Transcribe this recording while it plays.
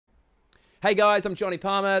Hey guys, I'm Johnny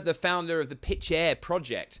Palmer, the founder of the PytchAir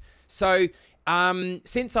project. So,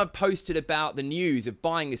 since I've posted about the news of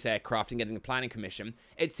buying this aircraft and getting the planning permission,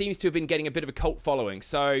 it seems to have been getting a bit of a cult following.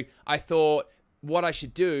 So I thought what I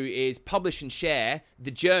should do is publish and share the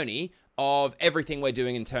journey of everything we're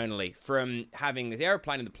doing internally, from having this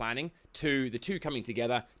aeroplane in the planning to the two coming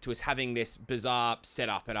together to us having this bizarre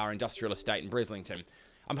setup at our industrial estate in Brislington.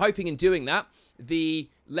 I'm hoping in doing that, the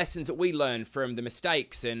lessons that we learn from the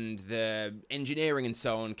mistakes and the engineering and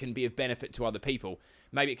so on can be of benefit to other people.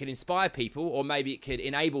 Maybe it could inspire people, or maybe it could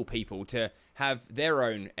enable people to have their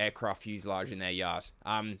own aircraft fuselage in their yard.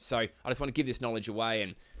 So I just want to give this knowledge away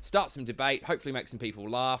and start some debate, hopefully make some people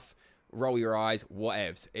laugh, roll your eyes,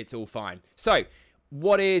 whatevs. It's all fine. So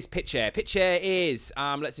what is PytchAir? PytchAir is,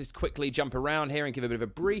 let's just quickly jump around here and give a bit of a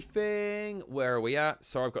briefing. Where are we at?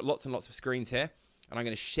 So I've got lots and lots of screens here, and I'm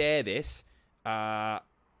going to share this.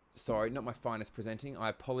 Sorry, not my finest presenting. I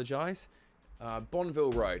apologize.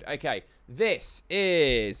 Bonneville Road. Okay, this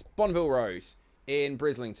is Bonneville Road in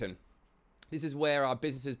Brislington. This is where our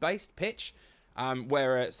business is based, Pitch.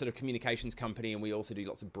 We're a sort of communications company, and we also do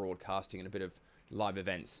lots of broadcasting and a bit of live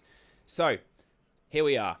events. So, here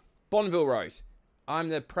we are, Bonneville Road. I'm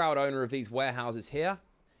the proud owner of these warehouses here,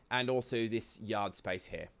 and also this yard space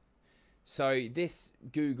here. So this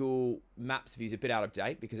Google Maps view is a bit out of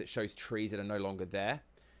date because it shows trees that are no longer there.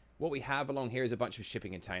 What we have along here is a bunch of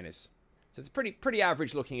shipping containers. So it's a pretty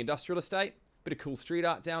average looking industrial estate, bit of cool street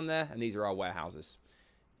art down there, and these are our warehouses.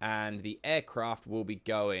 And the aircraft will be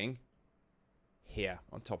going here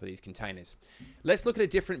on top of these containers. Let's look at a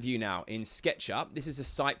different view now in SketchUp. This is a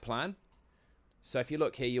site plan. So if you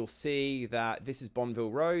look here, you'll see that this is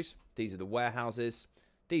Bonneville Road. These are the warehouses.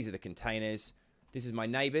 These are the containers. This is my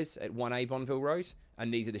neighbours at 1A Bonneville Road,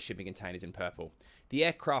 and these are the shipping containers in purple. The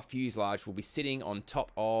aircraft fuselage will be sitting on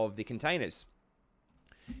top of the containers.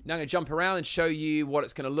 Now I'm going to jump around and show you what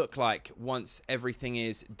it's going to look like once everything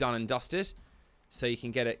is done and dusted, so you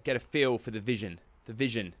can get a feel for the vision.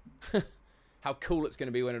 How cool it's going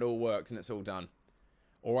to be when it all works and it's all done.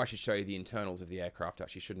 Or I should show you the internals of the aircraft,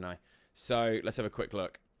 actually, shouldn't I? So let's have a quick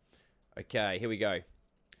look. Okay, here we go.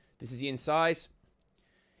 This is the inside.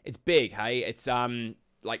 It's big, hey? It's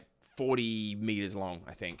like 40 meters long,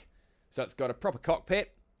 I think. So it's got a proper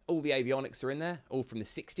cockpit. All the avionics are in there, all from the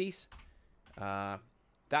 60s.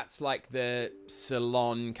 That's like the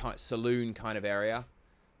saloon kind of area.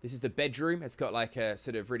 This is the bedroom. It's got like a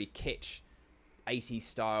sort of really kitsch 80s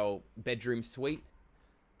style bedroom suite.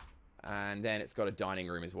 And then it's got a dining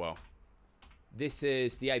room as well. This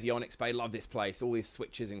is the avionics bay. Love this place. All these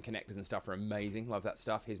switches and connectors and stuff are amazing. Love that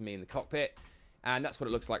stuff. Here's me in the cockpit. And that's what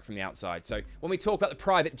it looks like from the outside. So when we talk about the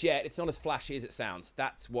private jet, it's not as flashy as it sounds.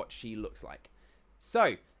 That's what she looks like.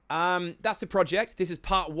 So that's the project. This is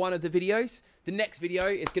part one of the videos. The next video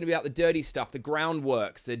is going to be about the dirty stuff, the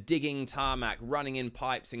groundworks, the digging tarmac, running in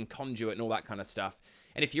pipes and conduit and all that kind of stuff.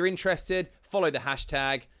 And if you're interested, follow the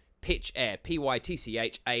hashtag PytchAir,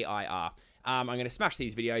 PytchAir. I'm going to smash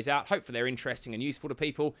these videos out. Hopefully they're interesting and useful to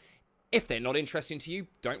people. If they're not interesting to you,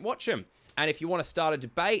 don't watch them. And if you want to start a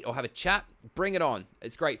debate or have a chat, bring it on.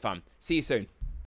 It's great fun. See you soon.